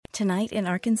Tonight in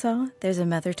Arkansas, there's a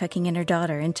mother tucking in her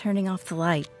daughter and turning off the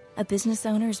light. A business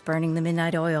owner's burning the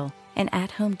midnight oil. An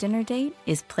at-home dinner date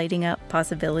is plating up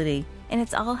possibility. And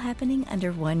it's all happening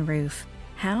under one roof.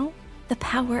 How? The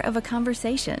power of a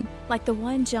conversation, like the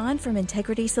one John from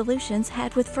Integrity Solutions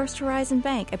had with First Horizon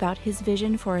Bank about his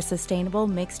vision for a sustainable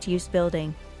mixed-use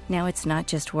building. Now it's not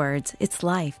just words, it's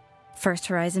life. First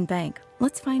Horizon Bank.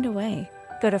 Let's find a way.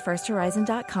 Go to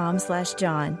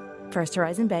firsthorizon.com/John. First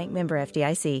Horizon Bank, member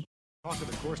FDIC. Talk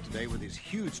of the course today with these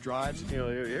huge drives.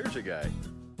 Here's a guy.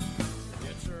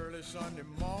 It's early Sunday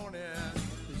morning.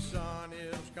 The sun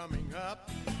is coming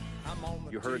up. I'm on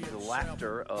the You heard the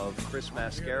laughter of Chris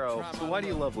Mascaro. So why do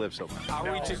you love Liv so much?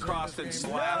 I'll reach across and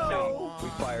slap him. We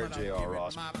fired J.R.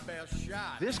 Ross.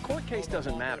 This court case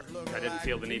doesn't matter. I didn't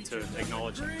feel the need to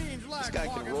acknowledge it. This guy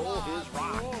can roll his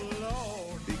rock.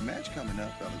 Big match coming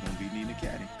up. Fella's going to be needing a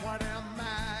caddy. What am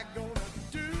I going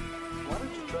to do? Why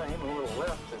don't you try him a little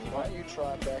left, and why don't you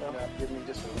try backing up, give me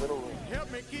just a little room. Help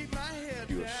me keep my head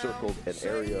You have circled an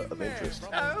area of interest.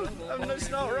 Oh, that's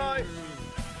not right.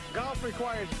 Golf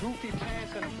requires goofy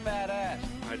pants and a fat ass.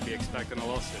 I'd be expecting a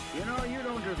lawsuit. You know, you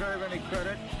don't deserve any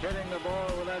credit hitting the ball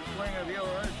with that swing of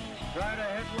yours. Try to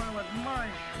hit one with my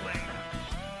swing.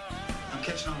 I'm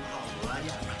catching on the ball, right?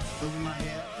 Moving my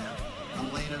head. I'm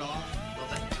laying it off. Well,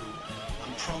 that too.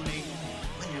 I'm pronating.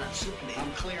 When you're not supinating.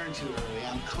 I'm clearing too early.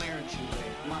 I'm clearing too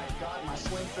late. My God, my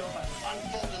swing film.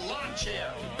 Unfolded lawn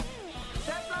chair.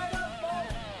 Step right up,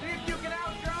 folks. See if you can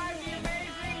outdrive the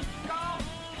amazing golf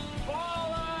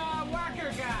ball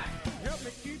whacker guy. Help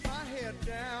me keep my head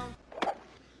down.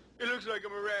 It looks like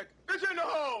I'm a wreck. It's in the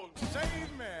hole.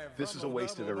 Save me. This is a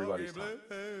waste of everybody's time.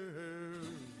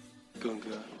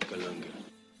 Gunga, galunga.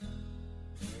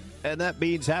 And that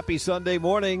means happy Sunday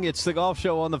morning. It's the Golf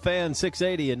Show on the Fan,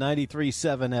 680 and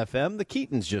 93.7 FM. The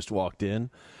Keatons just walked in.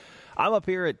 I'm up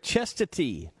here at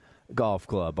Chestatee Golf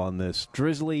Club on this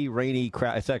drizzly, rainy,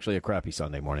 it's actually a crappy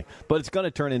Sunday morning, but it's going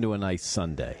to turn into a nice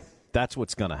Sunday. That's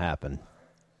what's going to happen.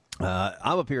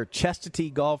 I'm up here at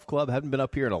Chestatee Golf Club. Haven't been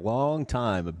up here in a long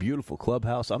time. A beautiful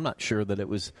clubhouse. I'm not sure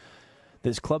that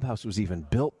this clubhouse was even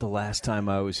built the last time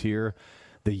I was here.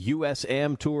 The U.S.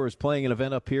 Am Tour is playing an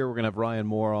event up here. We're going to have Ryan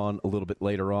Moore on a little bit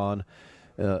later on.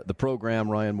 The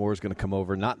program, Ryan Moore is going to come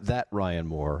over. Not that Ryan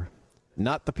Moore.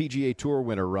 Not the PGA Tour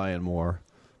winner, Ryan Moore.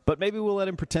 But maybe we'll let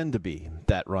him pretend to be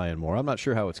that Ryan Moore. I'm not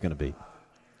sure how it's going to be.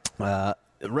 The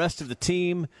rest of the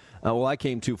team, I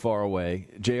came too far away.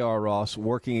 J.R. Ross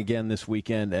working again this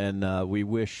weekend, and we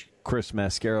wish Chris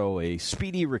Mascaro a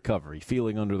speedy recovery,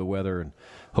 feeling under the weather, and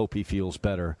hope he feels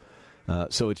better.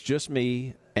 So it's just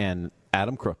me and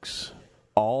Adam Crooks,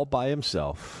 all by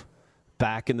himself,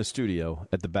 back in the studio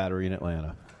at the Battery in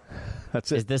Atlanta.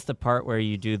 That's it. Is this the part where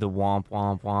you do the womp,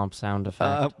 womp, womp sound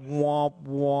effect? Womp,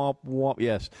 womp, womp.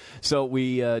 Yes. So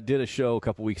we did a show a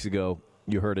couple weeks ago.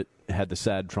 You heard it. It had the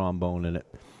sad trombone in it.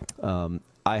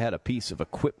 I had a piece of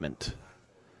equipment.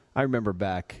 I remember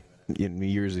back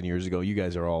years and years ago, you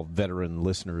guys are all veteran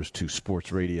listeners to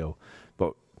sports radio,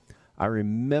 but I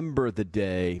remember the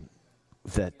day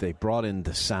that they brought in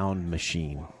the sound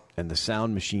machine, and the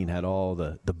sound machine had all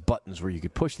the buttons where you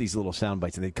could push these little sound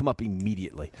bites, and they'd come up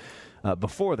immediately.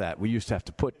 Before that, we used to have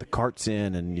to put the carts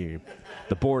in, and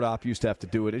the board op used to have to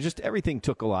do it. It just, everything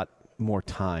took a lot more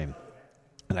time.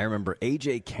 And I remember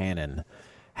A.J. Cannon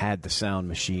had the sound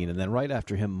machine, and then right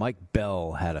after him, Mike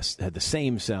Bell had the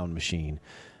same sound machine.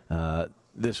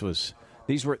 These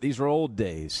were old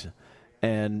days,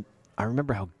 and I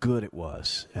remember how good it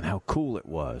was and how cool it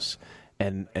was.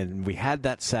 And we had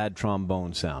that sad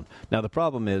trombone sound. Now, the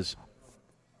problem is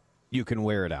you can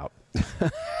wear it out.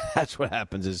 That's what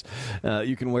happens is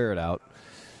you can wear it out.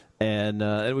 And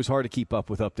it was hard to keep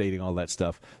up with updating all that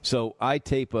stuff. So I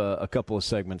tape a couple of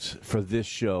segments for this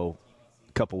show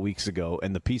a couple weeks ago,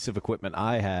 and the piece of equipment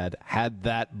I had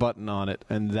that button on it,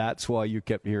 and that's why you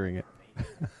kept hearing it.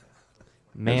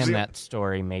 Man, that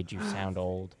story made you sound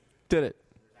old. Did it?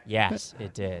 Yes,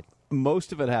 it did.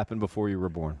 Most of it happened before you were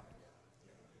born.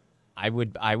 I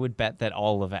would bet that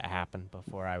all of it happened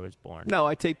before I was born. No,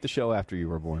 I taped the show after you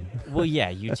were born. Well, yeah,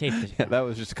 you taped the show. Yeah, that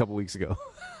was just a couple weeks ago.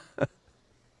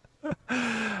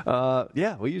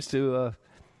 We used to.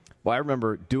 I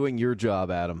remember doing your job,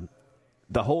 Adam.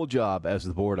 The whole job as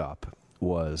the board op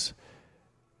was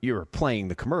you were playing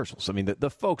the commercials. I mean, the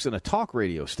folks in a talk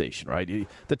radio station, right?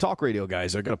 The talk radio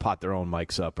guys are going to pot their own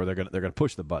mics up, or they're going to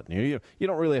push the button. You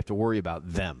don't really have to worry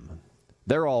about them.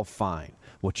 They're all fine.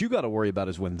 What you got to worry about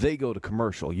is when they go to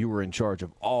commercial, you were in charge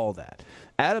of all that.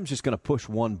 Adam's just going to push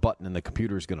one button and the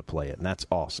computer's going to play it, and that's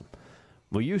awesome.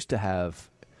 We used to have,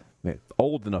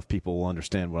 old enough people will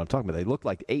understand what I'm talking about. They looked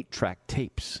like 8-track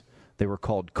tapes. They were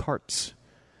called carts.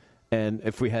 And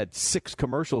if we had 6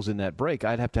 commercials in that break,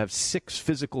 I'd have to have 6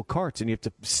 physical carts, and you have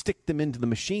to stick them into the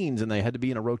machines, and they had to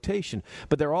be in a rotation.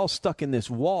 But they're all stuck in this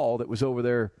wall that was over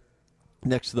there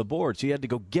next to the board. So you had to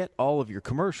go get all of your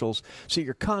commercials. So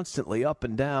you're constantly up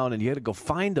and down, and you had to go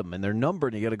find them, and they're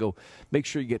numbered, and you got to go make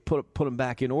sure you get put them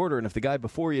back in order. And if the guy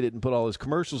before you didn't put all his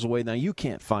commercials away, now you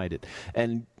can't find it.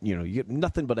 And, you get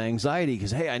nothing but anxiety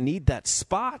because, hey, I need that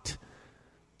spot.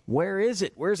 Where is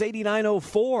it? Where's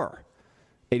 8904?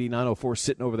 8904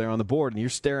 sitting over there on the board, and you're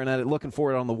staring at it, looking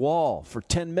for it on the wall for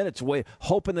 10 minutes,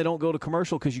 hoping they don't go to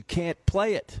commercial because you can't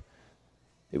play it.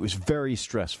 It was very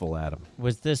stressful, Adam.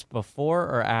 Was this before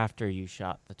or after you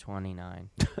shot the 29?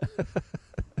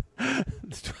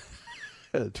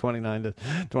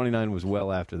 29 was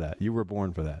well after that. You were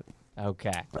born for that.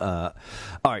 Okay. All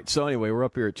right, so anyway, we're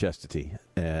up here at Chestatee,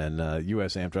 and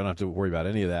U.S. Amateur. I don't have to worry about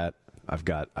any of that. I've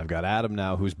got Adam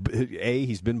now, who's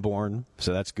he's been born,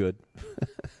 so that's good.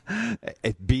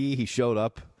 B, he showed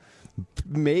up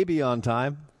maybe on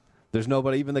time. There's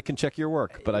nobody even that can check your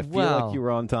work, but I feel like you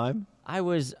were on time. I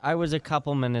was a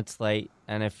couple minutes late,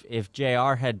 and if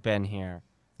JR had been here,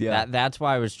 that's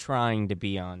why I was trying to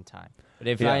be on time. But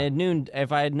if I had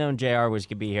known JR was going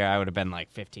to be here, I would have been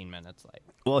like 15 minutes late.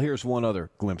 Well, here's one other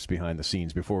glimpse behind the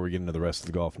scenes before we get into the rest of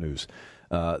the golf news.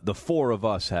 The 4 of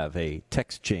us have a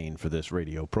text chain for this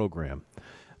radio program.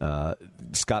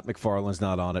 Scott McFarland's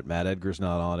not on it. Matt Edgar's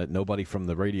not on it. Nobody from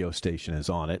the radio station is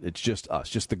on it. It's just us,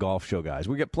 just the golf show guys.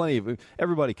 We got plenty of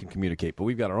everybody can communicate, but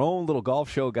we've got our own little golf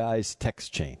show guys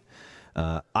text chain.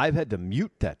 I've had to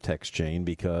mute that text chain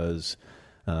because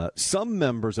some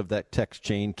members of that text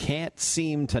chain can't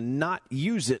seem to not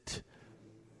use it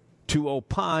to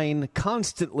opine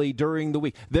constantly during the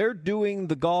week. They're doing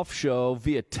the golf show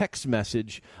via text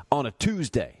message on a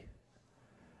Tuesday,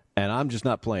 and I'm just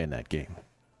not playing that game.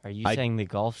 Are you saying the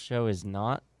golf show does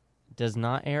not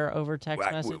air over text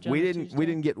message? We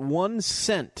didn't get 1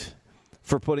 cent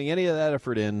for putting any of that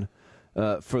effort in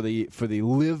for the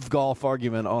live golf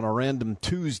argument on a random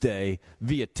Tuesday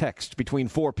via text between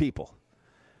 4 people.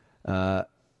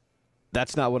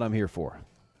 That's not what I'm here for.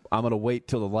 I'm going to wait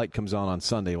till the light comes on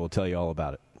Sunday. We'll tell you all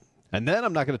about it. And then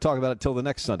I'm not going to talk about it till the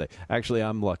next Sunday. Actually,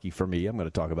 I'm lucky for me. I'm going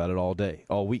to talk about it all day,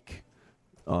 all week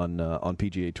on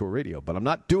PGA Tour Radio. But I'm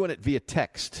not doing it via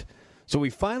text. So we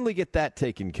finally get that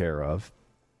taken care of.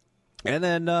 And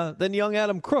then young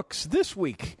Adam Crooks this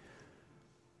week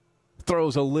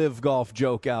throws a live golf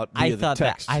joke out via the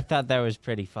text. I thought that was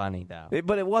pretty funny, though.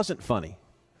 But it wasn't funny.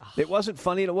 It wasn't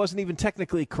funny, and it wasn't even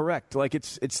technically correct. Like,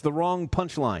 it's the wrong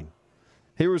punchline.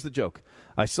 Here was the joke.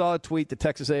 I saw a tweet that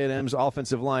Texas A&M's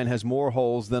offensive line has more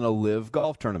holes than a live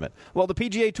golf tournament. Well, the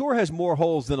PGA Tour has more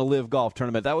holes than a live golf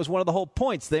tournament. That was one of the whole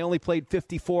points. They only played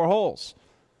 54 holes.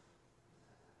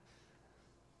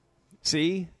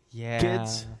 See? Yeah.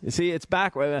 Kids? See, it's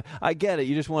back. I get it.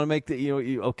 You just want to make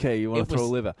you want to throw a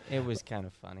live out. It was kind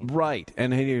of funny. Right.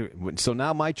 And so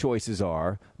now my choices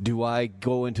are, do I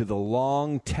go into the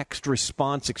long text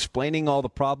response explaining all the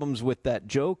problems with that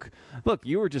joke? Look,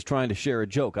 you were just trying to share a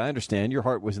joke. I understand. Your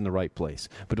heart was in the right place.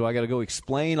 But do I got to go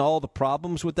explain all the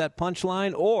problems with that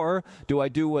punchline? Or do I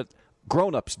do what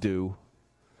grown-ups do?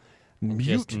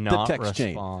 Mute the text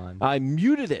chain. I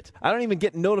muted it. I don't even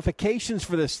get notifications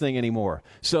for this thing anymore.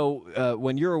 So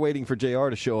when you're waiting for JR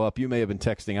to show up, you may have been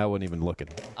texting. I wasn't even looking.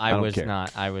 I was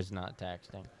not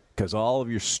texting. Because all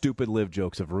of your stupid live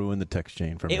jokes have ruined the text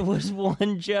chain for me. It was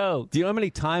one joke. Do you know how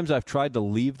many times I've tried to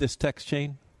leave this text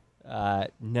chain?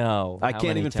 No. I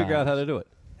can't even figure out how to do it.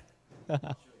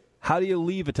 How do you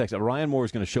leave a text? Ryan Moore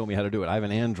is going to show me how to do it. I have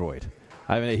an Android.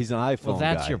 He's an iPhone guy. Well,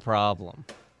 that's your problem.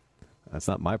 That's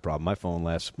not my problem.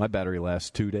 My battery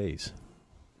lasts 2 days.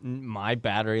 My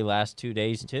battery lasts 2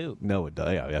 days too. No, it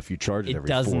does. Yeah, if you charge it every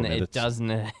 4 minutes.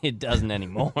 It doesn't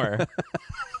anymore.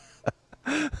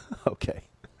 Okay.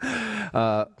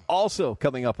 Also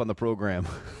coming up on the program,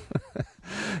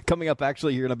 coming up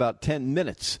actually here in about 10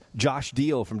 minutes, Josh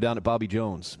Deal from down at Bobby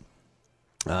Jones.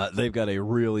 They've got a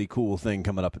really cool thing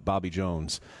coming up at Bobby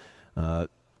Jones.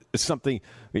 It's something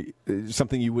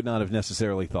you would not have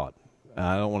necessarily thought.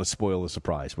 I don't want to spoil the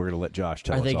surprise. We're going to let Josh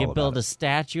tell us all about it. Are they going to build a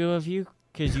statue of you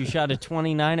because you shot a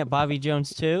 29 at Bobby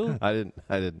Jones too? I didn't.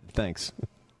 Thanks.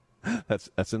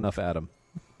 That's enough, Adam.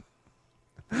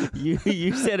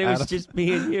 You said it was just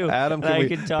me and you. Adam, I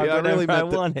could talk whatever I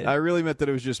wanted. I really meant that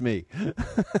it was just me.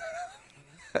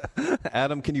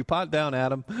 Adam, can you pot down,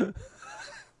 Adam?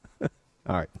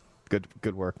 All right.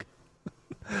 Good work.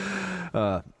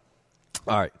 All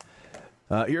right.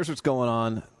 Here's what's going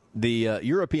on. The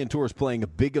European Tour is playing a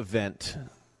big event.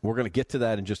 We're going to get to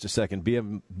that in just a second.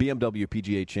 BMW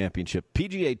PGA Championship.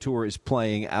 PGA Tour is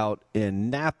playing out in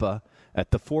Napa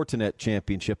at the Fortinet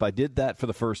Championship. I did that for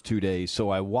the first 2 days, so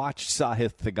I watched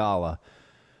Sahith Theegala.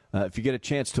 If you get a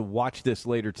chance to watch this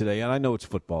later today, and I know it's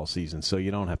football season, so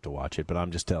you don't have to watch it, but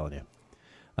I'm just telling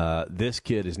you. This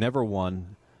kid has never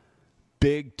won.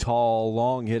 Big, tall,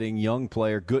 long-hitting, young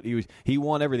player. Good. He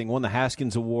won everything. Won the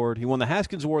Haskins Award. He won the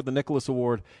Haskins Award, the Nicholas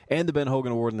Award, and the Ben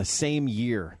Hogan Award in the same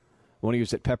year when he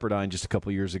was at Pepperdine just a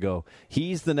couple years ago.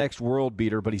 He's the next world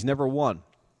beater, but he's never won.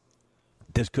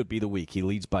 This could be the week. He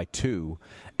leads by 2,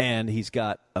 and he's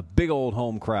got a big old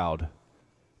home crowd.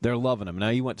 They're loving him. Now,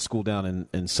 he went to school down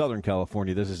in Southern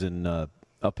California. This is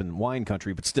up in wine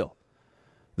country, but still.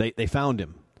 They found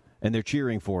him. And they're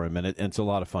cheering for him, and it's a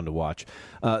lot of fun to watch.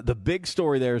 The big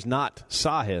story there is not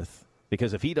Sahith,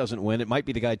 because if he doesn't win, it might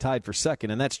be the guy tied for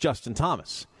second, and that's Justin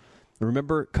Thomas.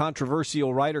 Remember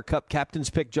controversial Ryder Cup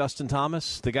captain's pick Justin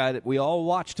Thomas, the guy that we all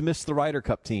watched miss the Ryder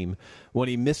Cup team when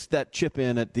he missed that chip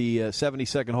in at the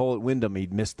 72nd hole at Wyndham.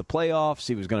 He'd missed the playoffs.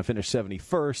 He was going to finish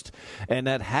 71st, and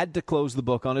that had to close the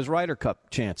book on his Ryder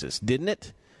Cup chances, didn't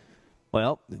it?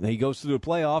 Well, he goes through the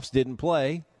playoffs, didn't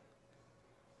play.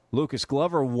 Lucas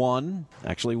Glover won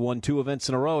 2 events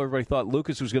in a row. Everybody thought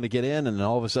Lucas was going to get in, and then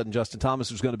all of a sudden Justin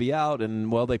Thomas was going to be out. And,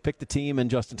 well, they picked the team, and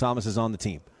Justin Thomas is on the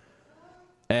team.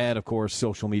 And, of course,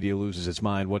 social media loses its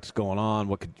mind. What's going on?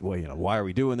 Why are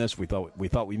we doing this? We thought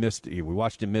we missed. We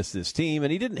watched him miss this team,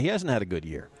 and he didn't. He hasn't had a good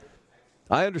year.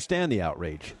 I understand the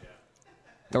outrage,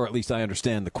 or at least I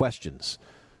understand the questions.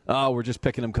 Oh, we're just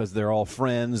picking them because they're all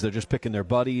friends. They're just picking their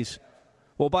buddies.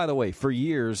 Well, by the way, for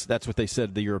years that's what they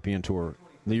said the European Tour.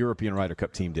 The European Ryder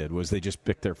Cup team did, was they just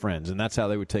picked their friends. And that's how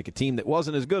they would take a team that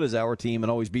wasn't as good as our team and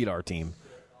always beat our team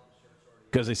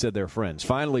because they said they're friends.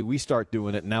 Finally, we start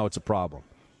doing it, and now it's a problem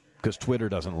because Twitter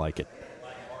doesn't like it.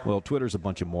 Well, Twitter's a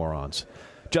bunch of morons.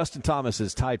 Justin Thomas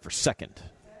is tied for second.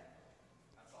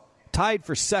 Tied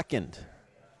for second.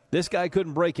 This guy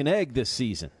couldn't break an egg this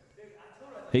season.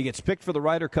 He gets picked for the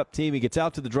Ryder Cup team. He gets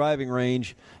out to the driving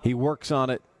range. He works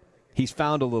on it. He's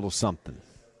found a little something.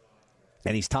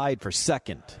 And he's tied for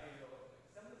second.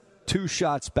 2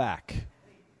 shots back.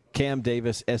 Cam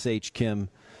Davis, S.H. Kim.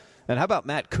 And how about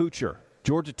Matt Kuchar?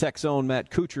 Georgia Tech's own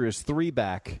Matt Kuchar is 3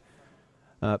 back.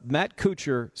 Matt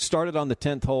Kuchar started on the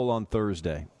 10th hole on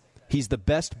Thursday. He's the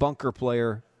best bunker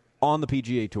player on the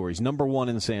PGA Tour. He's number 1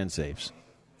 in sand saves.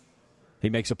 He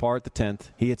makes a par at the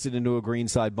 10th. He hits it into a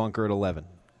greenside bunker at 11.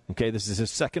 Okay, this is his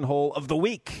second hole of the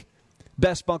week.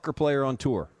 Best bunker player on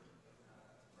tour.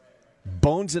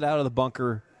 Bones it out of the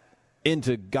bunker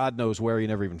into God knows where. He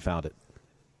never even found it.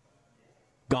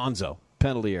 Gonzo,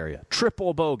 penalty area.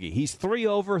 Triple bogey. He's 3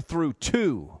 over through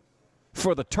 2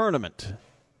 for the tournament.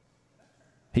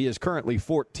 He is currently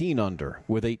 14 under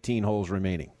with 18 holes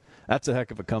remaining. That's a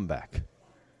heck of a comeback.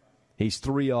 He's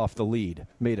 3 off the lead.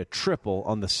 Made a triple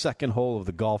on the second hole of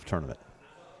the golf tournament.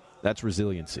 That's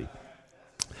resiliency.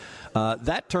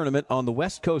 That tournament on the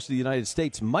west coast of the United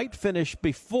States might finish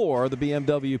before the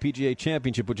BMW PGA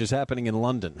Championship, which is happening in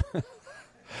London.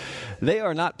 They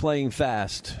are not playing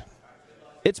fast.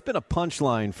 It's been a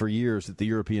punchline for years that the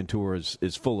European Tour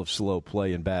is full of slow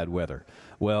play and bad weather.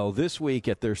 Well, this week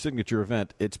at their signature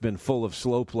event, it's been full of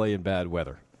slow play and bad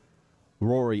weather.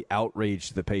 Rory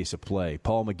outraged the pace of play.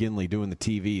 Paul McGinley doing the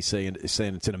TV saying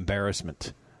it's an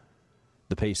embarrassment,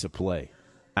 the pace of play.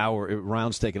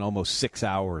 Round's taken almost 6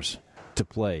 hours to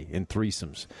play in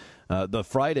threesomes. The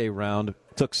Friday round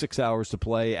took 6 hours to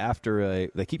play after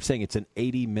they keep saying it's an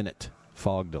 80-minute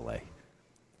fog delay.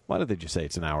 Why don't they just say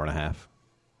it's an hour and a half?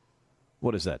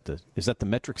 What is that? Is that the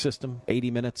metric system?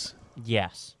 80 minutes?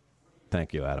 Yes.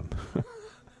 Thank you, Adam.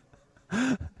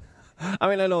 I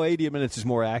mean, I know 80 minutes is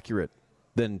more accurate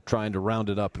than trying to round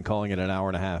it up and calling it an hour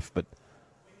and a half, but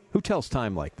who tells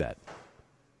time like that?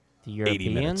 The Europeans?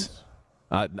 80 minutes.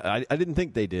 I didn't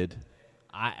think they did.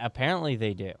 Apparently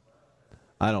they do.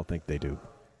 I don't think they do.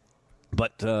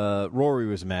 But Rory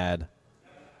was mad.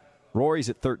 Rory's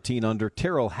at 13 under.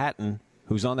 Tyrrell Hatton,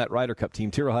 who's on that Ryder Cup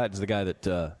team. Tyrrell Hatton's the guy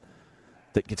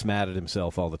that gets mad at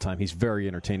himself all the time. He's very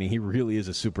entertaining. He really is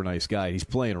a super nice guy. He's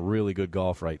playing really good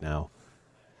golf right now.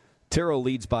 Tyrrell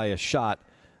leads by a shot.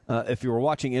 If you were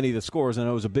watching any of the scores, I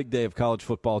know it was a big day of college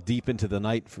football, deep into the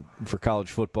night for college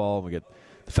football. We get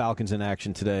the Falcons in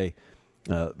action today.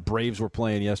 Braves were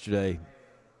playing yesterday.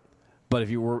 But if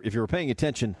you were paying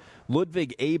attention,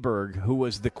 Ludwig Aberg, who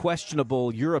was the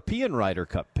questionable European Ryder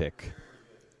Cup pick,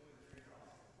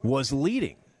 was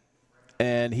leading.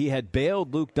 And he had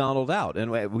bailed Luke Donald out.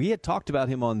 And we had talked about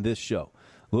him on this show.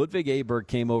 Ludwig Aberg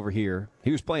came over here.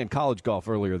 He was playing college golf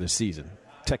earlier this season.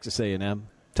 Texas A&M.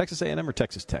 Texas A&M or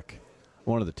Texas Tech?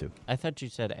 One of the two. I thought you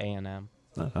said A&M.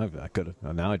 I could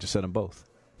have. Now I just said them both.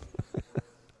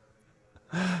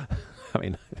 I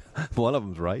mean, one of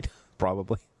them's right,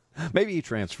 probably. Maybe he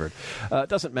transferred. It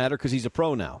doesn't matter because he's a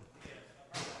pro now.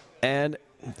 And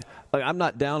I'm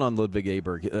not down on Ludwig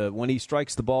Aberg. When he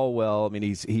strikes the ball well, I mean,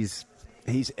 he's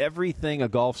everything a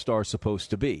golf star is supposed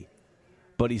to be.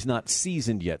 But he's not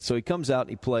seasoned yet. So he comes out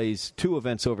and he plays 2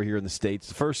 events over here in the States.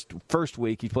 The first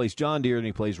week, he plays John Deere and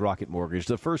he plays Rocket Mortgage.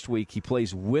 The first week, he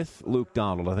plays with Luke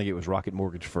Donald. I think it was Rocket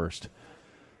Mortgage first.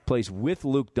 Plays with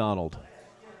Luke Donald.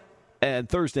 And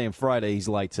Thursday and Friday, he's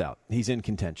lights out. He's in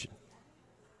contention.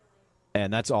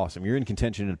 And that's awesome. You're in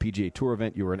contention in a PGA Tour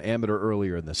event. You were an amateur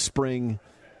earlier in the spring.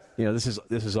 You know, this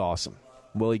is awesome.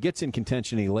 Well, he gets in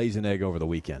contention. He lays an egg over the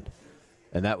weekend.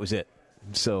 And that was it.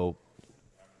 So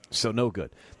no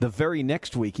good. The very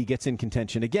next week, he gets in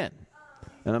contention again.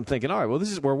 And I'm thinking, all right, well,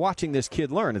 we're watching this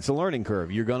kid learn. It's a learning curve.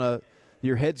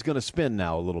 Your head's going to spin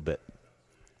now a little bit.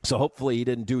 So hopefully he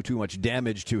didn't do too much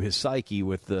damage to his psyche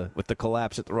with the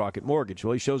collapse at the Rocket Mortgage.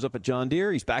 Well, he shows up at John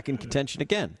Deere. He's back in contention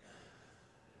again.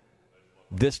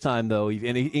 This time, though,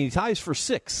 he ties for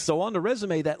 6th. So on the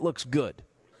resume, that looks good.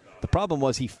 The problem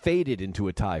was he faded into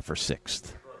a tie for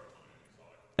 6th.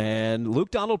 And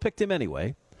Luke Donald picked him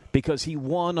anyway, because he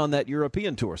won on that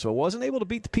European Tour. So he wasn't able to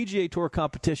beat the PGA Tour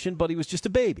competition, but he was just a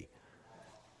baby.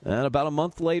 And about a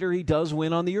month later, he does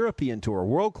win on the European Tour.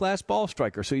 World-class ball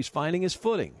striker, so he's finding his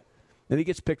footing. Then he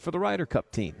gets picked for the Ryder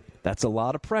Cup team. That's a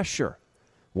lot of pressure.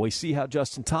 We see how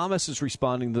Justin Thomas is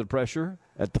responding to the pressure.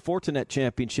 At the Fortinet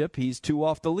Championship, he's 2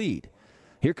 off the lead.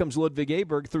 Here comes Ludwig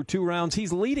Aberg. Through 2 rounds,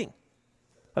 he's leading.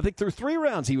 I think through 3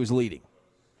 rounds, he was leading.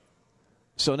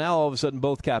 So now, all of a sudden,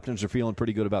 both captains are feeling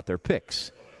pretty good about their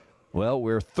picks. Well,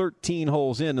 we're 13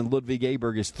 holes in, and Ludwig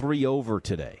Aberg is 3 over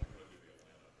today.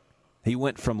 He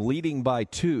went from leading by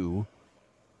 2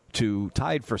 to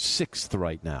tied for 6th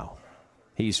right now.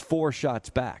 He's 4 shots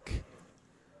back.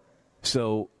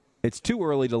 So it's too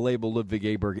early to label Ludwig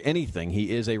Aberg anything.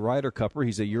 He is a Ryder Cupper.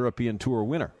 He's a European Tour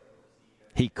winner.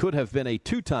 He could have been a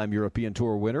 2-time European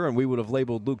Tour winner, and we would have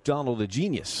labeled Luke Donald a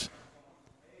genius.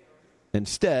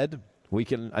 Instead, we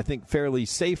can, I think, fairly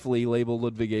safely label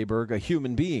Ludwig Aberg a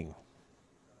human being,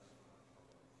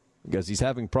 because he's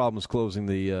having problems closing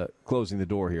the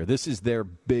door here. This is their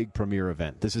big premier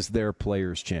event. This is their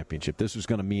Players' Championship. This was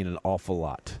going to mean an awful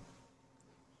lot.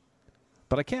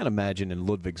 But I can't imagine in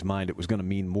Ludwig's mind it was going to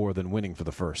mean more than winning for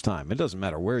the first time. It doesn't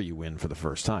matter where you win for the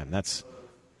first time. That's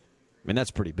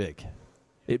pretty big.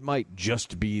 It might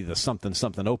just be the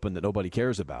something open that nobody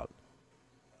cares about.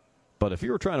 But if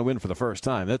you were trying to win for the first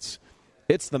time, it's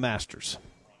the Masters.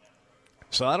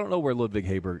 So I don't know where Ludwig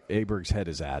Aberg's head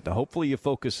is at. Now, hopefully he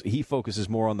focuses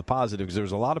more on the positive, because there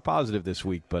was a lot of positive this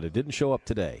week, but it didn't show up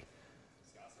today.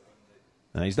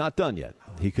 And he's not done yet.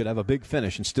 He could have a big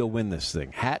finish and still win this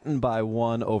thing. Hatton by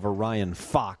 1 over Ryan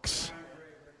Fox.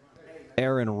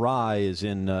 Aaron Rye is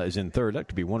in third. That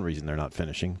could be one reason they're not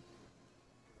finishing.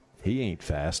 He ain't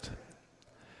fast.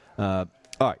 All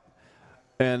right.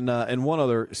 And one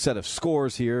other set of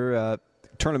scores here.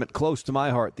 Tournament close to my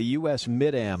heart. The U.S.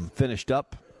 Mid-Am finished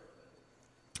up,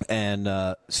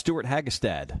 and Stuart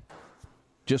Hagestad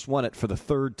just won it for the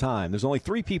 3rd time. There's only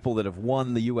 3 people that have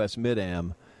won the U.S.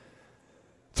 Mid-Am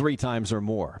 3 times or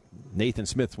more. Nathan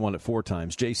Smith won it 4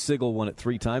 times. Jay Sigel won it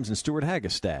 3 times, and Stuart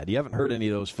Hagestad. You haven't heard any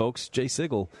of those folks. Jay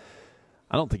Sigel,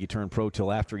 I don't think he turned pro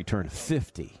till after he turned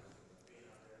 50,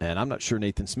 and I'm not sure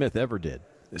Nathan Smith ever did.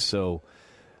 So...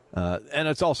 and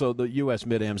it's also the U.S.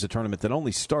 Mid-Am's a tournament that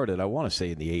only started, I want to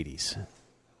say, in the 80s.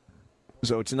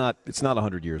 So it's not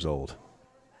 100 years old.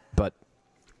 But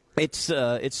it's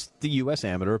the U.S.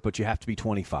 Amateur, but you have to be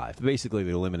 25. Basically,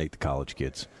 they eliminate the college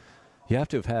kids. You have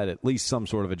to have had at least some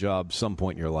sort of a job some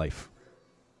point in your life.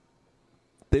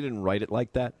 They didn't write it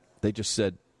like that. They just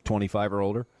said 25 or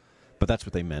older. But that's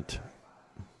what they meant.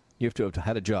 You have to have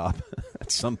had a job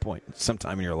at some point,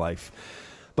 sometime in your life.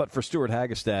 But for Stuart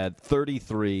Hagestad,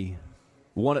 33,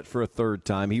 won it for a 3rd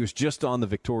time. He was just on the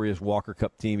victorious Walker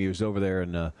Cup team. He was over there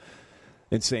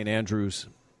in St. Andrews.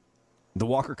 The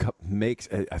Walker Cup makes,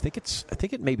 I think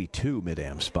it may be 2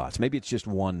 Mid-Am spots. Maybe it's just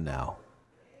 1 now.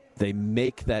 They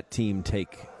make that team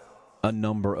take a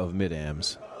number of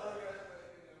Mid-Ams.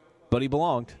 But he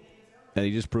belonged, and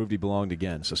he just proved he belonged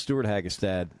again. So Stuart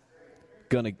Hagestad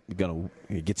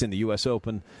gets in the U.S.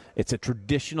 Open. It's a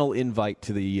traditional invite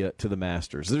to the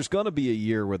Masters. There's going to be a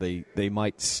year where they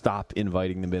might stop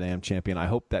inviting the Mid-Am champion. I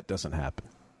hope that doesn't happen.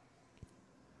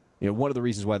 You know, one of the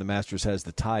reasons why the Masters has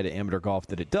the tie to amateur golf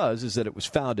that it does is that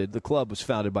the club was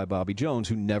founded by Bobby Jones,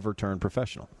 who never turned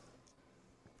professional.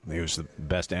 He was the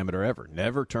best amateur ever,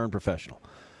 never turned professional.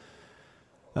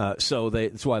 So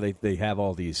that's why they have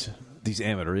all these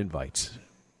amateur invites.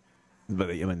 But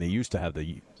I mean, they used to have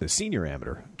the senior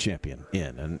amateur champion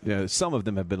in, and some of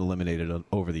them have been eliminated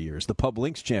over the years. The Pub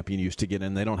Links champion used to get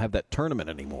in. They don't have that tournament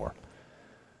anymore.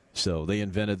 So they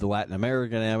invented the Latin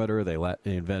American amateur. They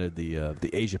invented the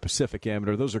Asia Pacific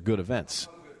amateur. Those are good events.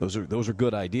 Those are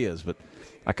good ideas. But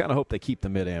I kind of hope they keep the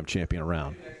Mid-Am champion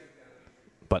around.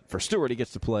 But for Stewart, he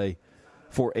gets to play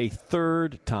for a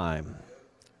third time.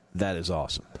 That is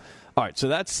awesome. All right, so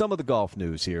that's some of the golf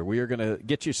news here. We are going to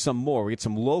get you some more. We get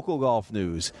some local golf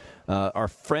news. Our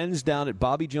friends down at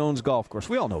Bobby Jones Golf Course.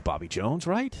 We all know Bobby Jones,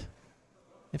 right?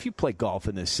 If you play golf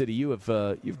in this city,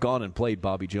 you've gone and played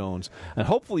Bobby Jones, and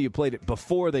hopefully you played it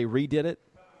before they redid it.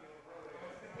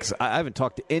 Because I haven't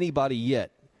talked to anybody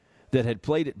yet that had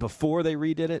played it before they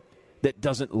redid it that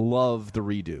doesn't love the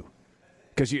redo.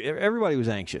 Because everybody was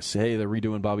anxious. Hey, they're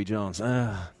redoing Bobby Jones.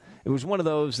 It was one of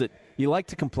those that you like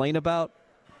to complain about,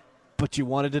 but you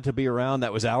wanted it to be around.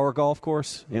 That was our golf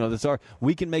course.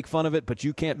 We can make fun of it, but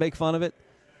you can't make fun of it.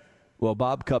 Well,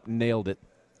 Bob Cup nailed it,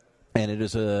 and it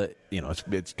is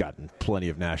it's gotten plenty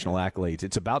of national accolades.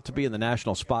 It's about to be in the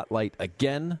national spotlight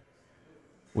again.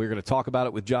 We're going to talk about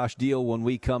it with Josh Deal when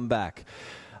we come back.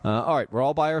 All right, we're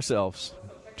all by ourselves,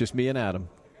 just me and Adam.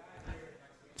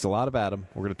 It's a lot of Adam.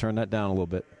 We're going to turn that down a little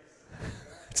bit.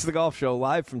 It's the Golf Show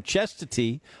live from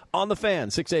Chestatee on the Fan,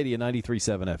 680 and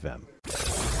 93.7 FM.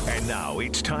 And now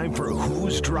it's time for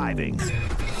Who's Driving?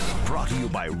 Brought to you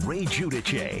by Ray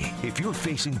Giudice. If you're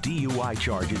facing DUI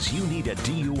charges, you need a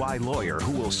DUI lawyer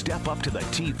who will step up to the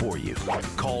T for you.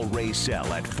 Call Ray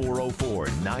Sell at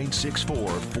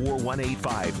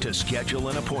 404-964-4185 to schedule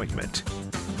an appointment.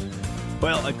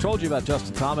 Well, I told you about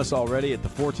Justin Thomas already at the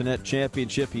Fortinet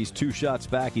Championship. He's 2 shots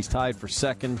back. He's tied for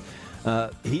second.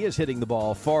 He is hitting the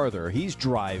ball farther. He's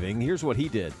driving. Here's what he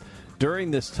did. During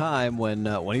this time when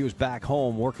he was back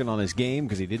home working on his game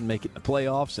because he didn't make it in the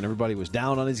playoffs and everybody was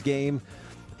down on his game,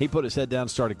 he put his head down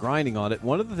and started grinding on it.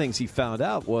 One of the things he found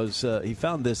out was he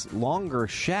found this longer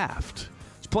shaft.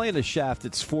 He's playing a shaft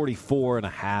that's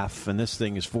 44.5, and this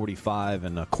thing is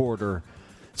 45.25.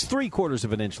 It's 3/4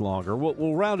 of an inch longer.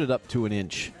 We'll round it up to an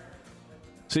inch.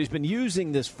 So he's been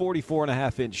using this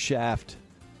 44.5-inch shaft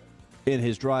in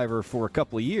his driver for a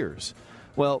couple of years.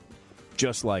 Well,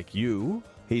 just like you,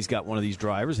 he's got one of these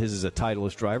drivers. His is a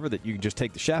Titleist driver that you can just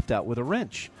take the shaft out with a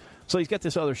wrench. So he's got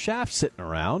this other shaft sitting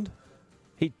around.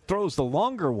 He throws the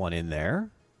longer one in there.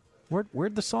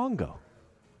 Where'd the song go?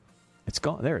 It's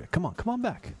gone. There. Come on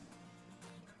back.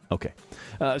 Okay.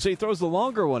 So he throws the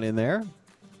longer one in there,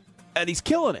 and he's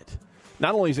killing it.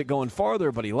 Not only is it going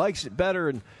farther, but he likes it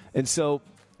better. And so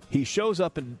he shows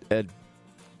up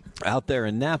out there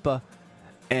in Napa,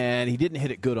 and he didn't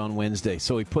hit it good on Wednesday.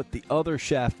 So he put the other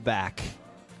shaft back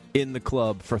in the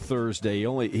club for Thursday.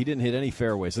 He didn't hit any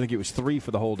fairways. I think it was 3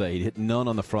 for the whole day. He hit none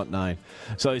on the front 9.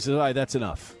 So he says, all right, that's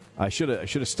enough. I should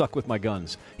have stuck with my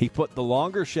guns. He put the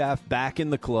longer shaft back in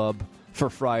the club for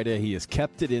Friday. He has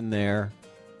kept it in there,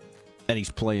 and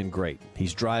he's playing great.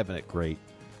 He's driving it great.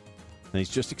 And he's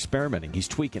just experimenting. He's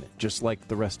tweaking it, just like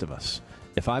the rest of us.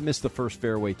 If I miss the first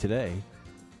fairway today,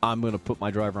 I'm going to put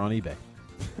my driver on eBay.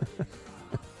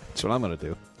 That's what I'm going to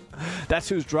do. That's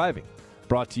Who's Driving,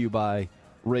 brought to you by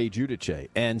Ray Giudice.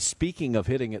 And speaking of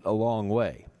hitting it a long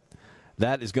way,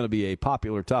 that is going to be a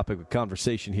popular topic of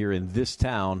conversation here in this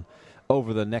town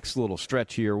over the next little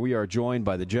stretch here. We are joined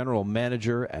by the general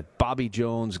manager at Bobby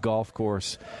Jones Golf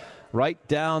Course, right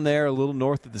down there a little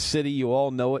north of the city. You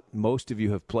all know it. Most of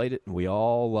you have played it, and we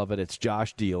all love it. It's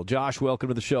Josh Deal. Josh, welcome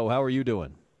to the show. How are you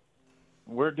doing?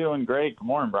 We're doing great. Good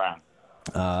morning, Brian.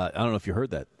 I don't know if you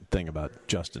heard that thing about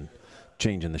Justin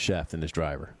changing the shaft in his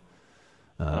driver.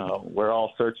 We're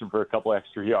all searching for a couple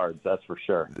extra yards, that's for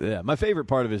sure. Yeah, my favorite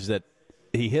part of it is that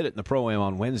he hit it in the Pro-Am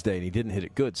on Wednesday, and he didn't hit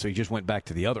it good, so he just went back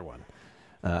to the other one.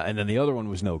 And then the other one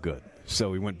was no good.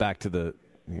 So he went back to the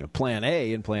Plan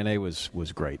A, and Plan A was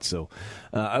great. So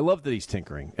I love that he's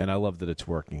tinkering, and I love that it's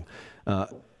working.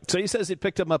 So he says it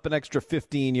picked him up an extra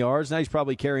 15 yards. Now he's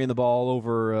probably carrying the ball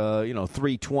over,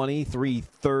 320,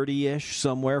 330-ish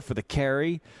somewhere for the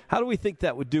carry. How do we think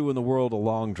that would do in the world of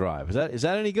long drive? Is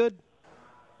that any good?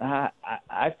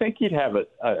 I think he'd have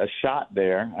a shot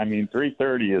there. I mean,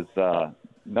 330 is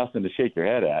nothing to shake your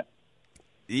head at.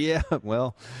 Yeah,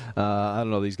 well, I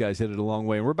don't know. These guys hit it a long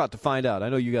way, and we're about to find out. I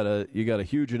know you got a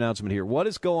huge announcement here. What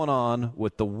is going on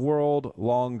with the World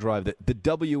Long Drive, the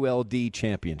WLD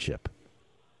Championship?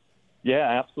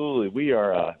 Yeah, absolutely. We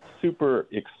are super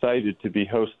excited to be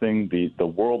hosting the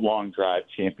World Long Drive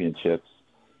Championships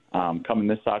coming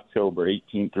this October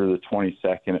 18th through the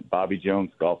 22nd at Bobby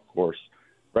Jones Golf Course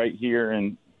right here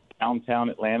in downtown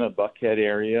Atlanta, Buckhead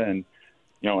area. And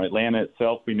Atlanta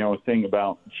itself, we know a thing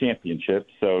about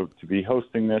championships. So to be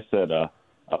hosting this at a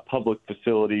public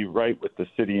facility right with the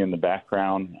city in the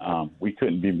background, we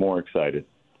couldn't be more excited.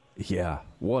 Yeah,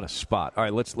 what a spot. All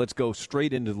right, let's go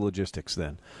straight into the logistics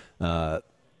then.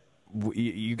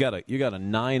 You got a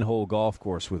 9-hole golf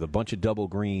course with a bunch of double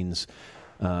greens.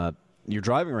 Your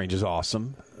driving range is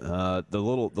awesome. The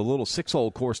little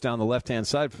 6-hole course down the left-hand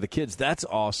side for the kids, that's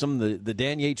awesome. The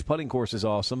Dan Yates putting course is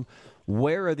awesome.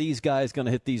 Where are these guys going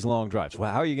to hit these long drives?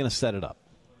 Well, how are you going to set it up?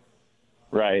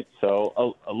 Right,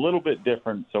 so a little bit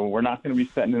different. So we're not going to be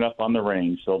setting it up on the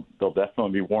range. So they'll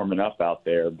definitely be warming up out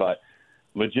there. But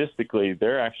logistically,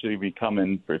 they're actually be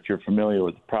coming, if you're familiar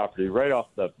with the property, right off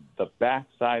the back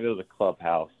side of the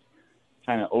clubhouse,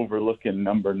 kind of overlooking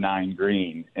number 9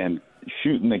 green and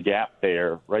shooting the gap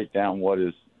there right down what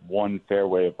is one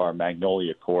fairway of our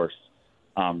Magnolia course,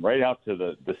 right out to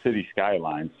the city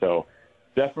skyline. So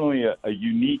definitely a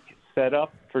unique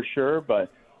setup for sure,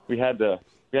 but we had to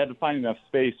find enough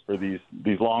space for these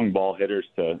long ball hitters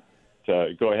to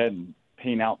go ahead and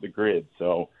paint out the grid.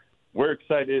 So we're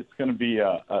excited. It's going to be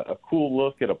a cool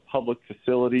look at a public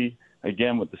facility,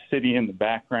 again, with the city in the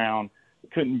background.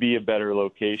 It couldn't be a better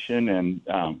location,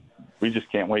 and we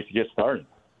just can't wait to get started.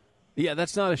 Yeah,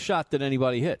 that's not a shot that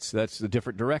anybody hits. That's a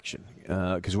different direction,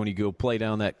 because when you go play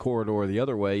down that corridor the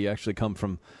other way, you actually come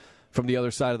from the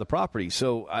other side of the property.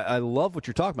 So I love what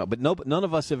you're talking about, but none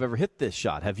of us have ever hit this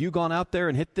shot. Have you gone out there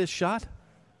and hit this shot?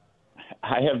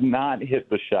 I have not hit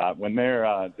the shot. When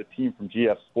the team from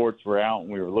GF Sports were out and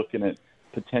we were looking at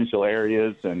potential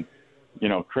areas, and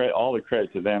all the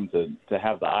credit to them to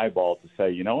have the eyeball to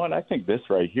say, you know what, I think this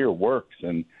right here works.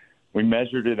 And we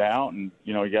measured it out, and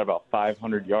you got about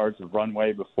 500 yards of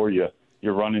runway before you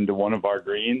run into one of our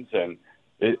greens, and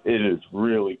it is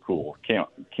really cool.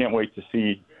 Can't wait to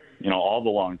see all the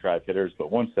long drive hitters. But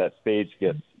once that stage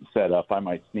gets set up, I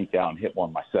might sneak out and hit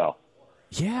one myself.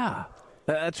 Yeah.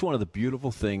 That's one of the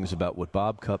beautiful things about what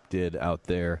Bob Cupp did out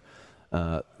there,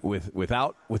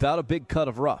 without a big cut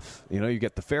of rough. You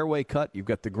get the fairway cut, you've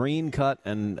got the green cut,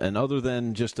 and other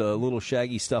than just a little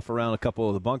shaggy stuff around a couple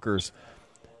of the bunkers,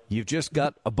 you've just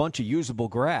got a bunch of usable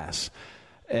grass,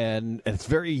 and it's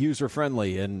very user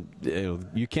friendly. And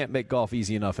you can't make golf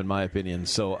easy enough, in my opinion.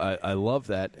 So I love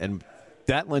that, and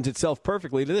that lends itself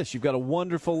perfectly to this. You've got a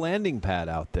wonderful landing pad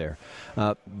out there.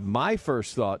 My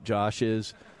first thought, Josh,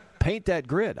 is paint that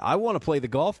grid. I want to play the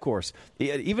golf course.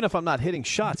 Even if I'm not hitting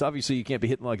shots, obviously you can't be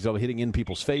hitting in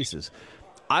people's faces.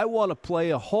 I want to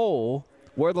play a hole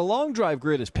where the long drive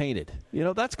grid is painted.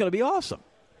 That's going to be awesome.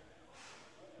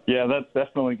 Yeah, that's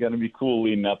definitely going to be cool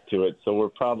leading up to it. So we're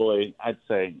probably, I'd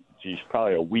say,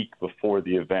 probably a week before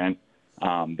the event.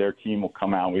 Their team will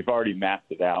come out. We've already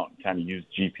mapped it out and kind of used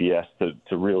GPS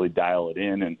to really dial it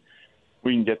in, and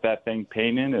we can get that thing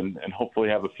painted and hopefully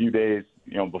have a few days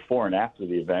before and after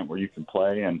the event where you can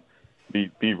play and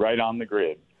be right on the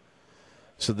grid.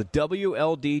 So the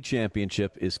WLD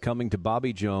Championship is coming to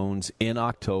Bobby Jones in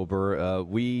October.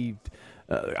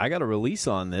 I got a release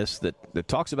on this that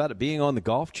talks about it being on the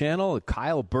Golf Channel.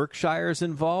 Kyle Berkshire's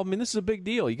involved. I mean, this is a big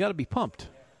deal. You got to be pumped.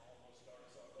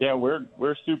 Yeah,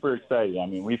 we're super excited. I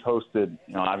mean, we've hosted,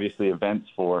 obviously events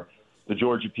for the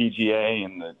Georgia PGA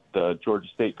and the Georgia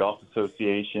State Golf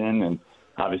Association, and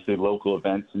obviously local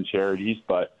events and charities.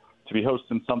 But to be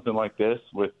hosting something like this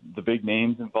with the big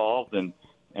names involved and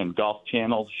Golf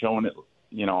Channel showing it,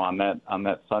 on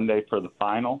that Sunday for the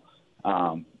final,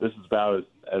 this is about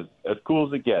as cool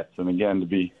as it gets. And again, to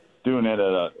be doing it at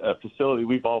a facility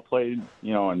we've all played,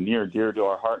 and near dear to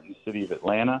our heart in the city of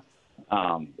Atlanta,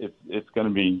 it's going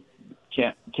to be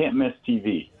can't miss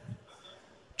TV.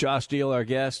 Josh Deal, our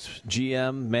guest,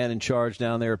 GM, man in charge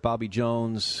down there at Bobby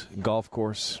Jones Golf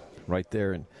Course, right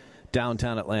there in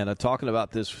downtown Atlanta, talking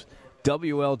about this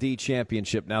WLD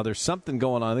Championship. Now, there's something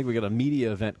going on. I think we got a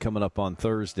media event coming up on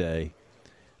Thursday.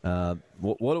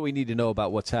 What do we need to know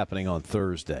about what's happening on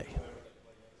Thursday?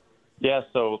 Yeah,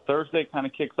 so Thursday kind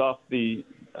of kicks off the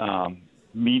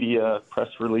media press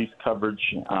release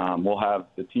coverage. We'll have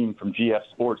the team from GF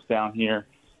Sports down here.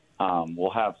 We'll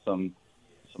have some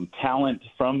talent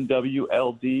from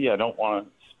WLD. I don't want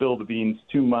to spill the beans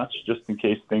too much just in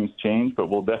case things change, but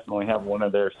we'll definitely have one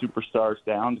of their superstars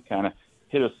down to kind of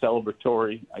hit a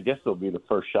celebratory, I guess it'll be the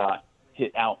first shot,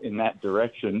 hit out in that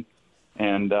direction.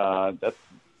 And that's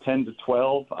 10 to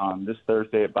 12 on this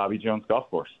Thursday at Bobby Jones Golf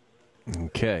Course.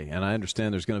 Okay, and I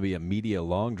understand there's going to be a media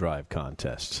long drive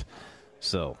contest.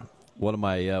 So what am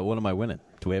I winning?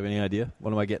 Do we have any idea?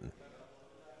 What am I getting?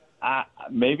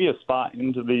 Maybe a spot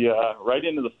into the right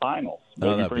into the finals.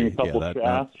 Maybe bring a couple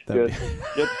shots, get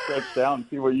stretched out and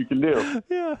see what you can do.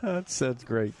 Yeah, that's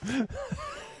great.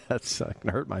 That's I can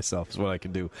hurt myself is what I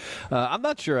can do. I'm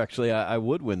not sure, actually, I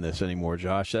would win this anymore,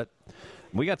 Josh.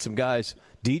 We got some guys.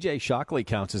 DJ Shockley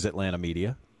counts as Atlanta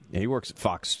media. He works at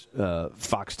Fox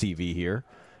TV here.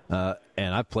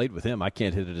 And I've played with him. I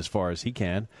can't hit it as far as he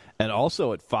can. And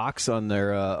also at Fox on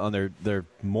their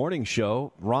morning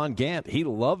show, Ron Gant, he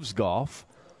loves golf.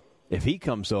 If he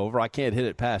comes over, I can't hit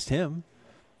it past him.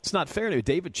 It's not fair to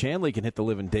David Chanley can hit the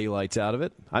living daylights out of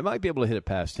it. I might be able to hit it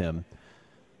past him.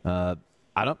 I'm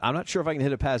not sure if I can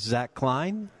hit it past Zach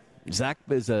Klein. Zach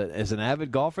is an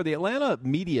avid golfer. The Atlanta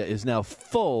media is now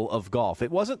full of golf. That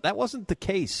wasn't the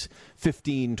case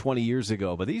 15, 20 years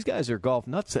ago, but these guys are golf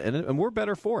nuts, and we're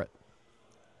better for it.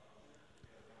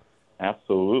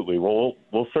 Absolutely. Well,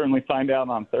 we'll certainly find out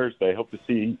on Thursday. Hope to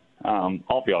see all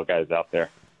of y'all guys out there.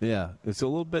 Yeah, it's a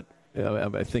little bit.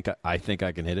 I think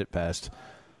I can hit it past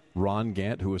Ron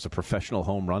Gant, who was a professional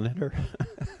home run hitter.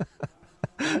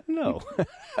 No,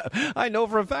 I know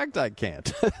for a fact I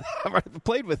can't.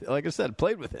 Played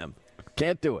with him.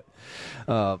 Can't do it.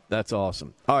 That's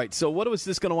awesome. All right, so what was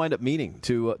this going to wind up meaning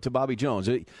to Bobby Jones?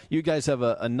 You guys have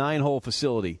a 9-hole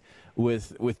facility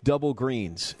with double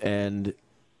greens, and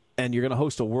you're going to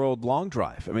host a world long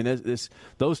drive. I mean,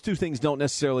 those two things don't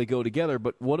necessarily go together,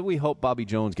 but what do we hope Bobby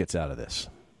Jones gets out of this?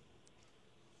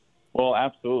 Well,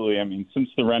 absolutely. I mean, since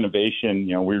the renovation,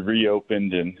 we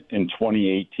reopened in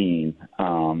 2018,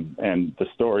 and the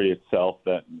story itself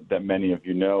that many of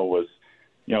you know was,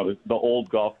 the old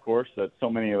golf course that so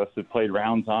many of us had played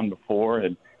rounds on before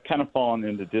had kind of fallen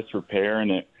into disrepair,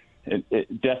 and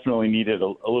it definitely needed a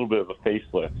little bit of a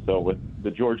facelift. So with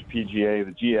the Georgia PGA,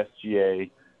 the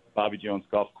GSGA, Bobby Jones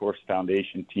Golf Course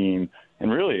Foundation team,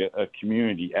 and really a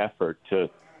community effort to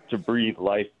breathe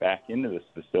life back into this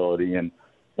facility. And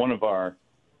one of our,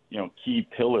 key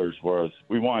pillars was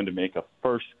we wanted to make a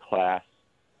first-class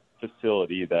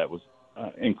facility that was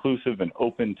inclusive and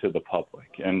open to the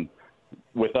public. And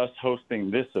with us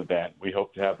hosting this event, we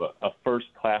hope to have a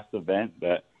first-class event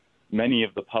that many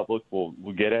of the public will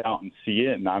get out and see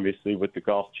it. And obviously with the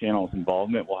Golf Channel's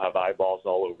involvement, we'll have eyeballs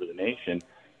all over the nation.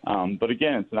 But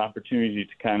again, it's an opportunity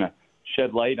to kind of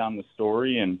shed light on the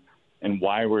story and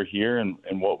why we're here and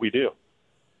what we do.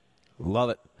 Love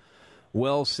it.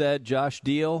 Well said, Josh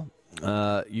Deal.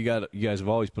 You guys have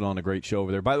always put on a great show over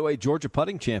there. By the way, Georgia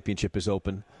Putting Championship is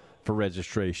open for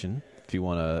registration. If you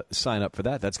want to sign up for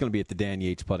that, that's going to be at the Dan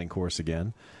Yates Putting Course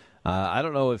again. I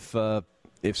don't know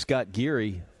if Scott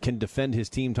Geary can defend his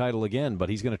team title again, but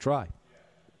he's going to try.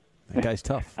 That guy's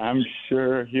tough. I'm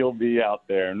sure he'll be out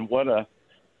there. And what a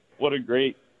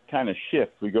great kind of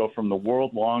shift. We go from the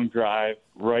World Long Drive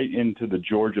right into the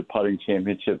Georgia Putting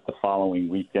Championship the following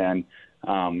weekend.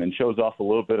 And shows off a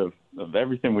little bit of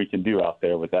everything we can do out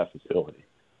there with that facility.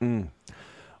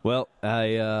 Well,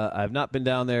 I've not been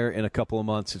down there in a couple of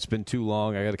months. It's been too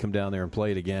long. I got to come down there and play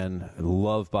it again. I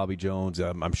love Bobby Jones.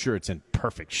 I'm sure it's in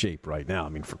perfect shape right now. I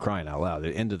mean, for crying out loud,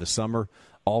 the end of the summer,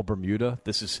 all Bermuda.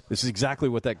 This is exactly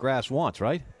what that grass wants,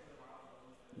 right?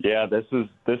 Yeah, this is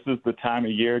the time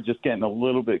of year. Just getting a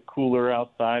little bit cooler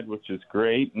outside, which is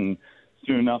great. And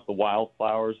soon enough, the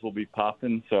wildflowers will be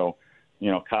popping. So,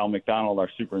 Kyle McDonald, our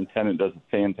superintendent, does a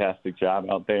fantastic job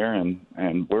out there,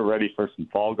 and we're ready for some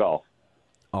fall golf.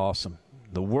 Awesome.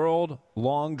 The World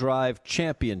Long Drive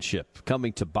Championship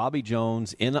coming to Bobby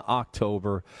Jones in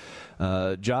October.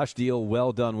 Josh Deal,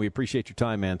 well done. We appreciate your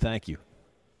time, man. Thank you.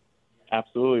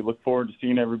 Absolutely. Look forward to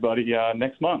seeing everybody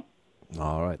next month.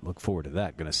 All right. Look forward to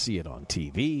that. Going to see it on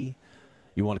TV.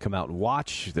 You want to come out and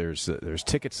watch? There's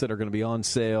tickets that are going to be on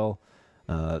sale.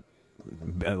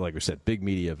 Like we said, big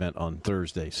media event on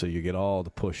Thursday, so you get all the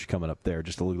push coming up there.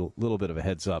 Just a little bit of a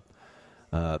heads up.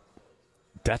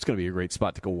 That's going to be a great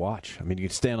spot to go watch. I mean, you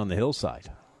can stand on the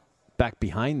hillside, back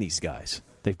behind these guys.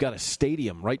 They've got a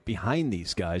stadium right behind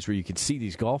these guys where you can see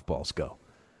these golf balls go.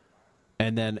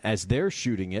 And then as they're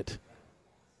shooting it,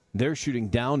 they're shooting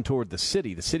down toward the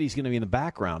city. The city's going to be in the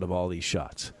background of all these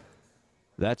shots.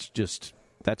 That's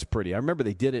pretty. I remember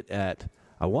they did it at,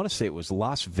 I want to say it was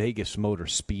Las Vegas Motor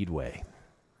Speedway.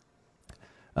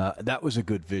 That was a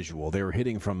good visual. They were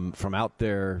hitting from out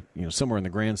there, somewhere in the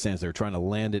grandstands. They were trying to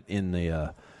land it in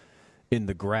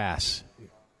the grass,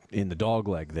 in the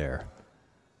dogleg there.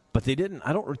 But they didn't.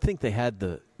 I don't think they had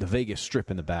the Vegas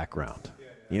Strip in the background.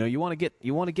 You want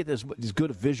to get as good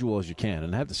a visual as you can,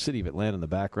 and have the city of Atlanta in the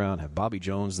background. Have Bobby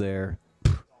Jones there.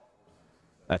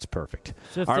 That's perfect.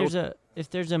 So if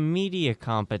there's a media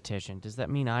competition, does that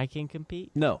mean I can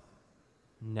compete? No.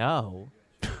 No.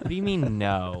 What do you mean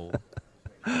no?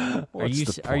 Are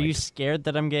you scared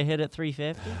that I'm gonna hit at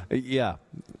 350? Yeah.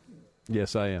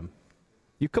 Yes, I am.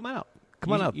 You come out.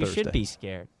 Come on out You Thursday. should be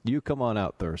scared. You come on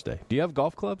out Thursday. Do you have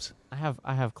golf clubs? I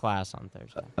have class on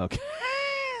Thursday. Okay.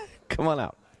 Come on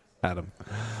out, Adam.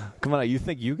 Come on out. You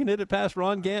think you can hit it past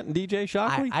Ron Gant and DJ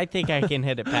Shockley? I think I can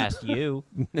hit it past you.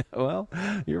 Well,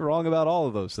 you're wrong about all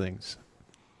of those things.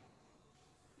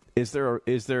 Now,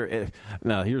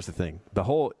 here's the thing. The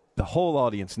whole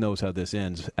audience knows how this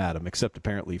ends, Adam, except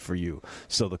apparently for you.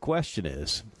 So the question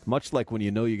is, much like when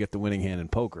you know you get the winning hand in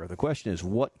poker, the question is,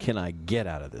 what can I get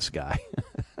out of this guy?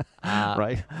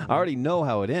 Right? I already know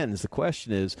how it ends. The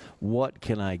question is, what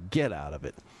can I get out of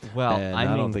it? Well, and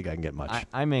I don't think I can get much.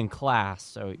 I'm in class,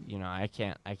 so I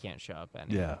can't show up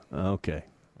anymore. Yeah. Okay.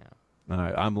 Yeah. All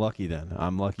right. I'm lucky then.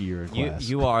 I'm lucky you're in class.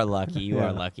 You are lucky. You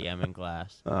are lucky. I'm in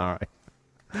class. All right.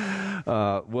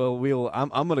 Well, I'm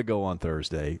going to go on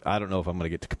Thursday. I don't know if I'm going to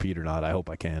get to compete or not. I hope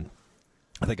I can.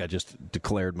 I think I just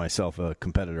declared myself a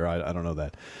competitor. I don't know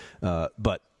that.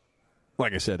 But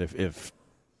like I said, if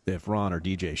Ron or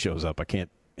DJ shows up, I can't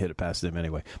hit it past them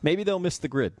anyway. Maybe they'll miss the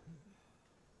grid.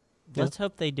 Let's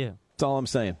hope they do. That's all I'm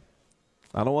saying.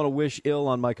 I don't want to wish ill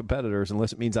on my competitors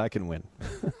unless it means I can win.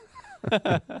 In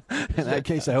that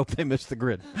case, I hope they miss the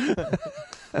grid.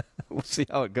 We'll see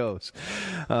how it goes.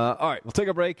 All right, we'll take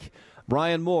a break.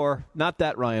 Ryan Moore, not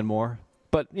that Ryan Moore,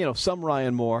 but, some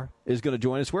Ryan Moore is going to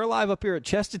join us. We're live up here at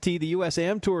Chestatee. The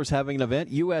USAM Tour is having an event,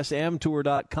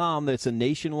 usamtour.com. That's a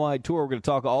nationwide tour. We're going to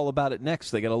talk all about it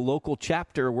next. They got a local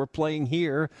chapter. We're playing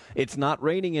here. It's not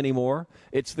raining anymore.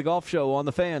 It's the Golf Show on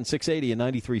the Fan, 680 and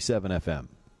 93.7 FM.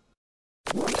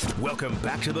 Welcome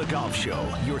back to the Golf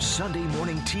Show, your Sunday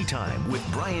morning tee time with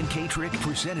Brian Katrick,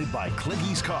 presented by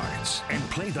Cliggy's Cards and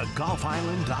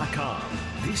PlayTheGolfIsland.com.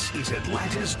 This is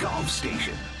Atlanta's Golf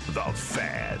Station, The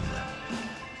Fan.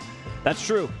 That's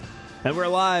true. And we're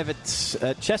live at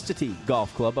Chestatee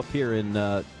Golf Club up here in,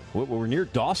 we're near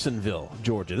Dawsonville,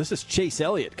 Georgia. This is Chase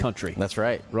Elliott country. That's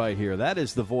right. Right here. That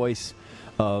is the voice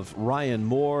of Ryan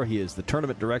Moore. He is the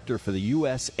tournament director for the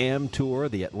USAM Tour,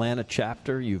 the Atlanta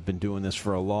chapter. You've been doing this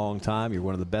for a long time. You're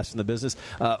one of the best in the business.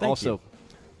 Also,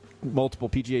 multiple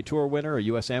PGA Tour winner, a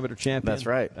U.S. Amateur champion. That's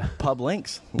right. Pub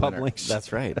Links. Pub Links.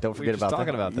 That's right. Don't forget about that.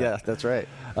 Talking about that. Yeah, that's right.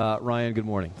 Ryan, good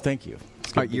morning. Thank you.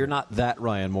 All right, you're not that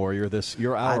Ryan Moore. You're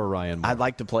our Ryan Moore. I'd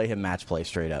like to play him match play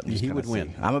straight up. He would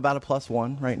win. I'm about a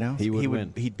 +1 right now. He would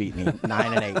win. He'd beat me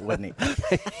 9 and 8, wouldn't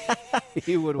he?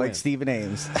 He would win. Like Stephen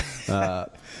Ames.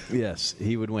 Yes,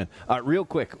 he would win. Real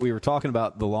quick, we were talking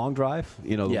about the long drive.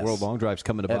 The World Long Drive's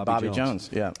coming to Bobby Jones.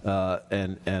 Yeah.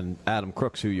 And Adam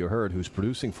Crooks, who you heard, who's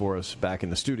producing for us back in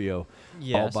the studio,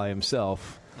 all by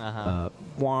himself. Womp,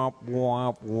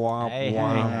 womp, womp,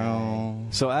 Hey.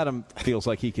 So Adam feels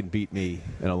like he can beat me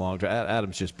in a long drive.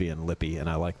 Adam's just being lippy, and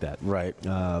I like that. Right.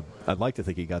 I'd like to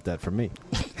think he got that from me.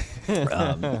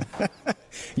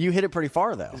 You hit it pretty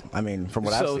far, though. I mean, from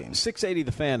what I've seen. 680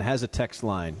 The Fan has a text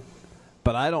line,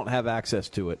 but I don't have access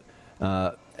to it.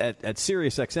 At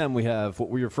SiriusXM, we have what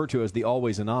we refer to as the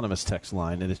Always Anonymous text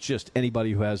line, and it's just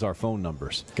anybody who has our phone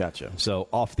numbers. Gotcha. So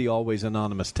off the Always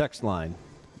Anonymous text line,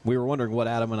 we were wondering what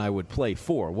Adam and I would play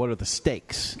for. What are the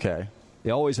stakes? Okay. The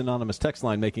Always Anonymous text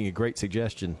line making a great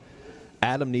suggestion.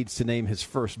 Adam needs to name his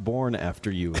firstborn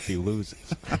after you if he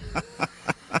loses.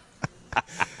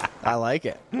 I like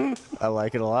it. I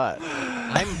like it a lot.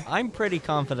 I'm pretty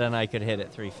confident I could hit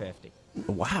it 350.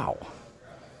 Wow.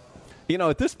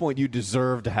 At this point, you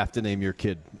deserve to have to name your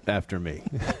kid after me.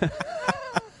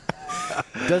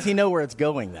 Does he know where it's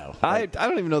going, though? I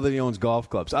don't even know that he owns golf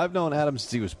clubs. I've known Adam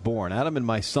since he was born. Adam and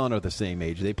my son are the same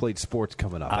age. They played sports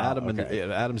coming up.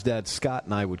 Adam's dad, Scott,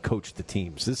 and I would coach the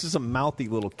teams. This is a mouthy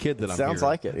little kid that I'm Sounds hearing.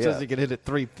 like it, yeah. Says he can hit it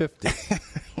 350.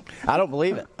 I don't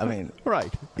believe it. I mean,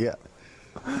 right. Yeah.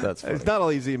 That's funny. It's not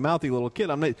only is he a mouthy little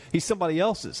kid. He's somebody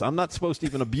else's. I'm not supposed to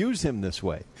even abuse him this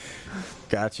way.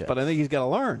 Gotcha. But I think he's got to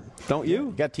learn, don't you?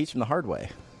 You got to teach him the hard way.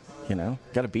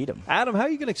 Got to beat him. Adam, how are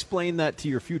you going to explain that to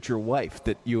your future wife,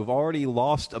 that you have already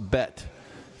lost a bet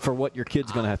for what your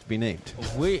kid's going to have to be named?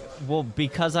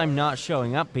 Because I'm not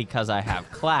showing up because I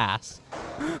have class,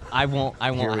 I won't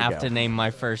have to name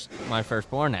my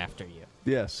firstborn after you.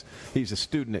 Yes. He's a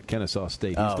student at Kennesaw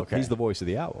State. He's the voice of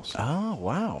the Owls. Oh,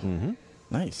 wow. Mm-hmm.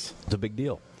 Nice. It's a big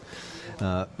deal.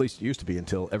 At least it used to be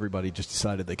until everybody just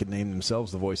decided they could name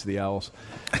themselves the voice of the Owls.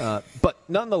 But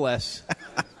nonetheless,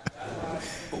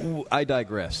 I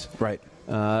digress. Right.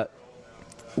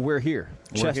 We're here.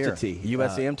 Chestatee.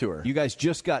 USAM Tour. You guys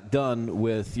just got done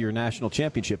with your national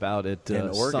championship out at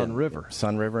Sun River.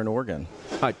 Sun River in Oregon.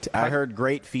 I heard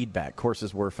great feedback.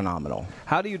 Courses were phenomenal.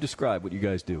 How do you describe what you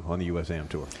guys do on the USAM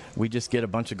Tour? We just get a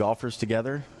bunch of golfers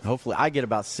together. Hopefully, I get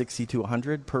about 60 to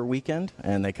 100 per weekend,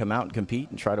 and they come out and compete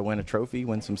and try to win a trophy,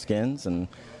 win some skins, and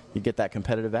you get that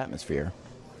competitive atmosphere.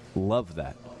 Love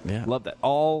that. Yeah. Love that.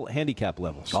 All handicap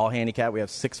levels. All handicap. We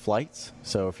have 6 flights.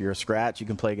 So if you're a scratch, you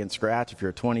can play against scratch. If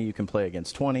you're a 20, you can play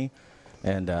against 20.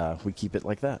 And we keep it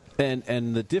like that.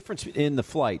 And the difference in the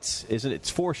flights, isn't it? It's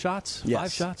 4 shots? Yes.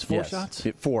 5 shots? 4 yes. shots?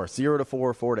 4. 0 to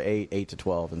 4, 4 to 8, 8 to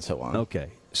 12, and so on. Okay.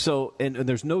 So, and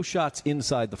there's no shots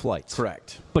inside the flights.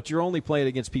 Correct. But you're only playing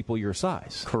against people your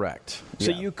size. Correct.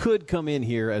 So Yeah. you could come in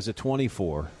here as a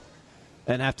 24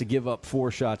 and have to give up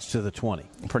 4 shots to the 20.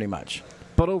 Pretty much.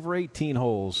 But over 18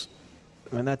 holes,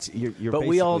 I mean, that's you're But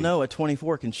we all basically- know a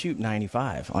 24 can shoot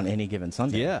 95 on any given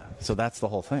Sunday. Yeah. So that's the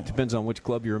whole thing. Depends on which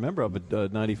club you're a member of, but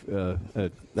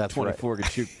 24 right. can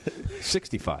shoot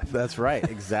 65. That's right.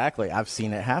 Exactly. I've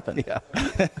seen it happen. Yeah.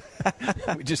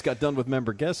 We just got done with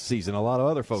member guest season. A lot of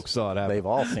other folks saw it happen. They've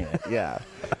all seen it. Yeah.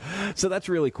 So that's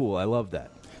really cool. I love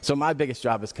that. So my biggest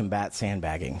job is combat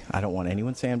sandbagging. I don't want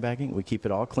anyone sandbagging. We keep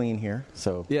it all clean here.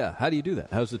 So Yeah. How do you do that?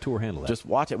 How's the tour handle that? just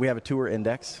watch it. We have a tour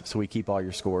index, so we keep all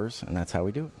your scores, and that's how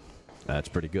we do it. That's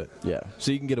pretty good. Yeah.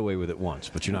 So you can get away with it once,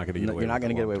 but you're not going to get away with it. You're not going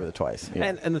to get away long with it twice.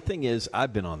 Yeah. And the thing is,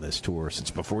 I've been on this tour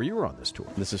since before you were on this tour.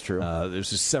 This is true.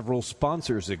 There's just several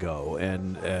sponsors ago,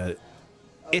 and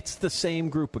it's the same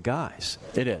group of guys.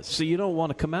 It is. So you don't want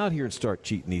to come out here and start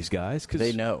cheating these guys because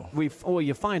They know.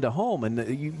 You find a home, and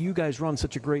you guys run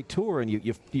such a great tour, and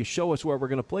you show us where we're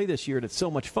going to play this year, and it's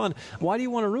so much fun. Why do you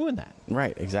want to ruin that?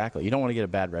 Right, exactly. You don't want to get a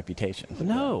bad reputation.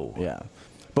 No. Yeah.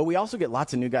 But we also get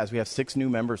lots of new guys. We have 6 new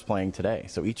members playing today.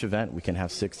 So each event, we can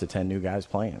have 6 to 10 new guys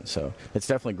playing. So it's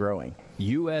definitely growing.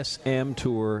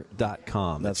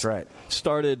 USAmTour.com. That's right.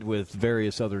 Started with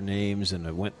various other names, and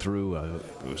it went through.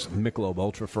 It was Michelob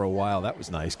Ultra for a while. That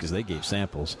was nice because they gave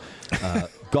samples.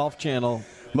 Golf Channel.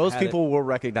 Most people will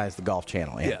recognize the Golf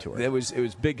Channel and Tour. It was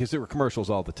big because there were commercials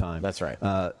all the time. That's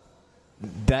right.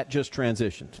 That just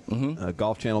transitioned.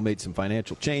 Golf Channel made some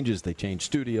financial changes. They changed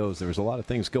studios. There was a lot of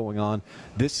things going on.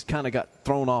 This kind of got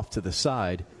thrown off to the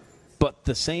side. But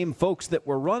the same folks that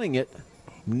were running it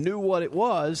knew what it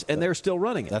was, and they're still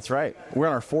running it. That's right. We're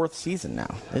on our 4th season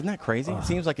now. Isn't that crazy? It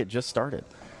seems like it just started.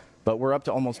 But we're up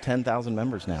to almost 10,000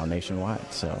 members now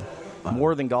nationwide. So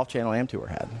more than Golf Channel and Tour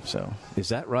had. So is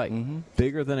that right?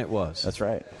 Bigger than it was. That's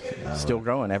right. Still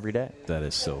growing every day. That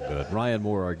is so good. Ryan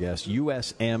Moore, our guest.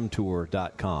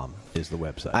 USAmTour.com is the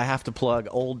website. I have to plug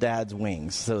Old Dad's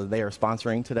Wings. So they are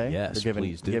sponsoring today. Yes, They're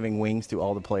please do. giving wings to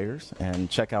all the players.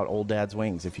 And check out Old Dad's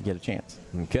Wings if you get a chance.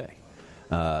 Okay.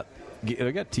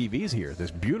 They got TVs here. This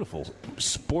beautiful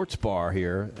sports bar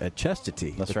here at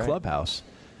Chestatee, That's the right. clubhouse.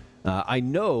 I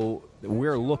know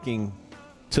we're looking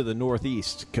to the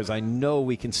northeast because I know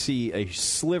we can see a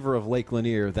sliver of Lake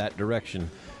Lanier that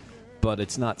direction, but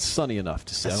it's not sunny enough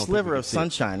to see. A sliver of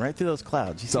sunshine right through those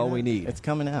clouds. That's all we need. It's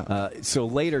coming out. So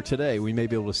later today, we may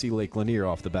be able to see Lake Lanier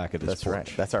off the back of this That's porch.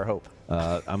 right. That's our hope.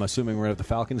 I'm assuming we're going to have the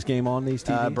Falcons game on these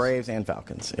TVs? Braves and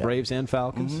Falcons. Yeah. Braves and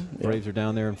Falcons. Yeah. Braves are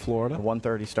down there in Florida.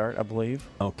 1:30 start, I believe.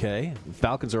 Okay.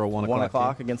 Falcons are a 1 o'clock. 1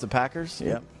 o'clock game. against the Packers.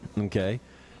 Yep. Okay.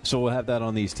 So we'll have that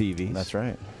on these TVs. That's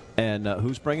right. And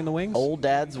who's bringing the wings? Old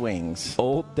Dad's Wings.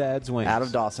 Old Dad's Wings. Out of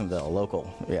Dawsonville,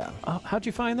 local. Yeah. How'd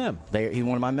you find them? He's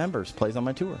one of my members, plays on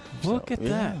my tour. Look at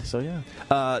yeah, that. So,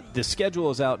 yeah. The schedule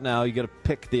is out now. You got to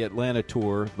pick the Atlanta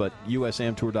tour, but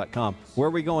USAmTour.com. Where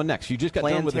are we going next? You just got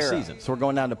done with the season. So we're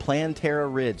going down to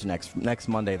Planterra Ridge next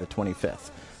Monday, the 25th.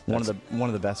 One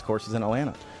of the best courses in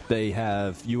Atlanta. They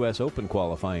have U.S. Open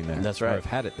qualifying there. That's right. Or I've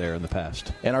had it there in the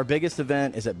past. And our biggest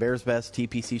event is at Bears Best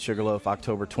TPC Sugarloaf,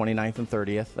 October 29th and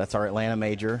 30th. That's our Atlanta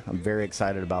major. I'm very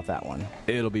excited about that one.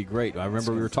 It'll be great. I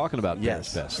remember we were talking about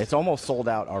Bears Best. It's almost sold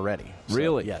out already. So,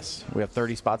 Really? Yes. We have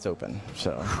 30 spots open.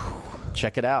 So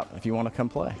check it out if you want to come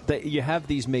play. You have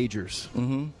these majors,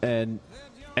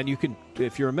 and you can,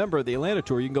 if you're a member of the Atlanta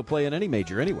Tour, you can go play in any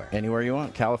major anywhere. Anywhere you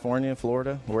want. California,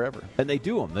 Florida, wherever. And they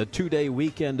do them. The 2-day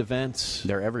weekend events.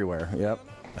 They're everywhere. Yep.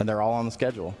 And they're all on the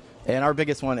schedule. And our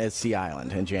biggest one is Sea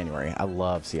Island in January. I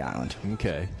love Sea Island.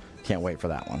 Okay. Can't wait for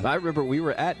that one. I remember we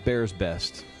were at Bears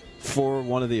Best for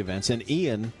one of the events, and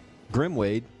Ian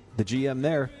Grimwade, the GM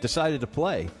there, decided to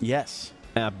play. Yes.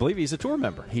 And I believe he's a tour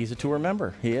member. He's a tour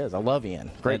member. He is. I love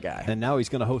Ian. Great guy. And now he's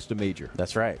going to host a major.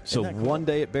 That's right. So Isn't that cool? one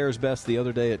day at Bears Best, the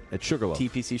other day at Sugarloaf.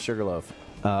 TPC Sugarloaf.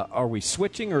 Are we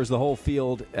switching, or is the whole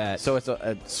field at... So it's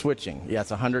a switching. Yeah,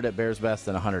 it's 100 at Bears Best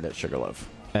and 100 at Sugarloaf.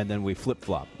 And then we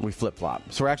flip-flop. We flip-flop.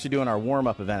 So we're actually doing our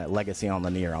warm-up event at Legacy on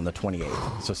Lanier on the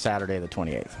 28th. So Saturday the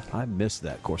 28th. I missed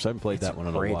that course. I haven't played that one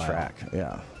in a while. Great track.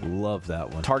 Yeah. Love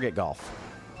that one. Target Golf.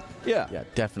 Yeah. Yeah,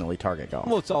 definitely target golf.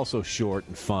 Well, it's also short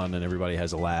and fun, and everybody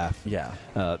has a laugh. Yeah.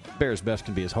 Bears Best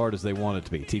can be as hard as they want it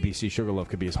to be. TPC Sugarloaf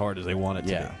can be as hard as they want it to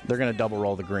be. Yeah, they're going to double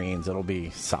roll the greens. It'll be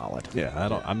solid.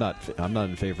 Yeah, I'm not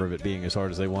in favor of it being as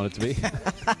hard as they want it to be.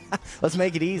 Let's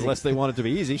make it easy. Unless they want it to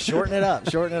be easy. Shorten it up.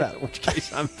 Shorten it up. In which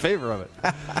case, I'm in favor of it.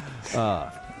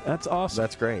 That's awesome.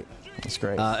 That's great. That's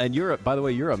great. And by the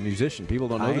way, you're a musician. People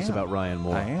don't know this about Ryan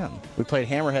Moore. I am. We played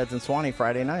Hammerheads in Swanee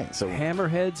Friday night. So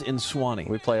Hammerheads in Swanee.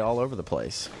 We play all over the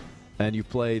place. And you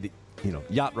play the,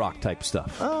 yacht rock type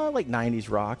stuff. Like 90s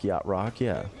rock, yacht rock,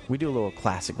 yeah. We do a little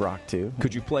classic rock, too.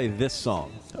 Could you play this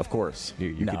song? Of course.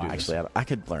 You no, could do actually, I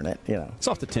could learn it, It's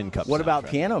off the Tin Cup What soundtrack. about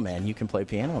Piano Man? You can play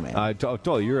Piano Man. I told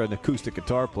you, you're an acoustic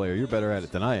guitar player. You're better at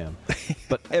it than I am.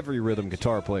 But every rhythm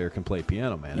guitar player can play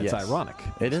Piano Man. It's ironic.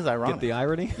 It is ironic. Get the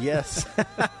irony? Yes.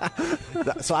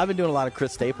 So I've been doing a lot of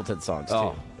Chris Stapleton songs, too.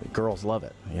 Oh. Girls love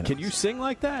it. Can you sing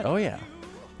like that? Oh, yeah.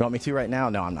 You want me to right now?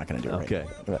 No, I'm not going to do it Okay.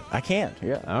 right now. I can,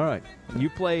 yeah. All right. You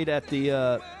played at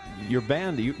the, your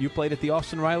band, you played at the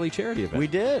Austin Riley charity event. We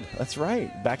did. That's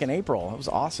right. Back in April. It was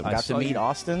awesome. Got to meet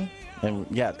Austin and,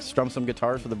 strum some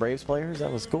guitars for the Braves players.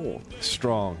 That was cool.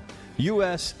 Strong.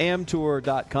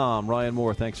 USAmtour.com. Ryan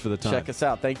Moore, thanks for the time. Check us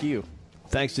out. Thank you.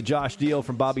 Thanks to Josh Deal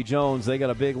from Bobby Jones. They got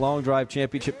a big long drive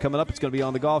championship coming up. It's going to be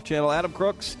on the Golf Channel. Adam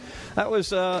Crooks, that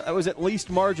was at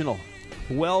least marginal.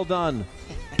 Well done.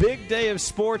 Big day of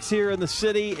sports here in the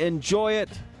city. Enjoy it.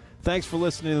 Thanks for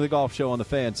listening to The Golf Show on the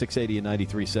Fan, 680 and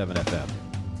 93.7 FM.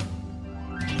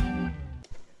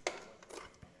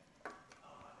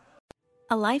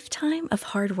 A lifetime of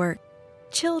hard work.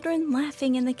 Children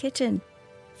laughing in the kitchen.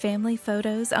 Family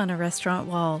photos on a restaurant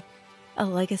wall. A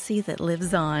legacy that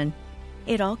lives on.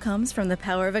 It all comes from the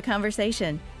power of a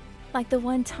conversation. Like the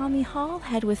one Tommy Hall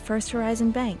had with First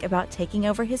Horizon Bank about taking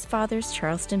over his father's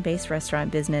Charleston-based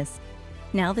restaurant business.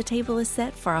 Now the table is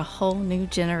set for a whole new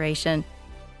generation.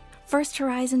 First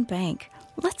Horizon Bank.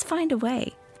 Let's find a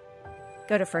way.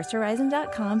 Go to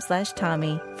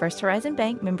firsthorizon.com/Tommy. First Horizon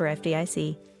Bank, member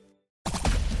FDIC.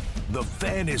 The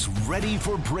Fan is ready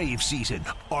for Brave season.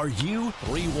 Are you?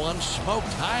 3-1 smoked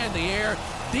high in the air,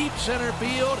 deep center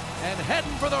field, and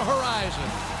heading for the horizon.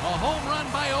 A home run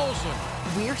by Olsen.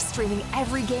 We're streaming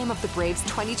every game of the Braves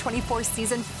 2024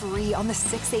 season free on the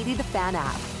 680 The Fan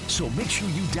app. So make sure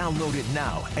you download it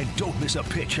now and don't miss a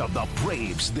pitch of the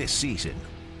Braves this season.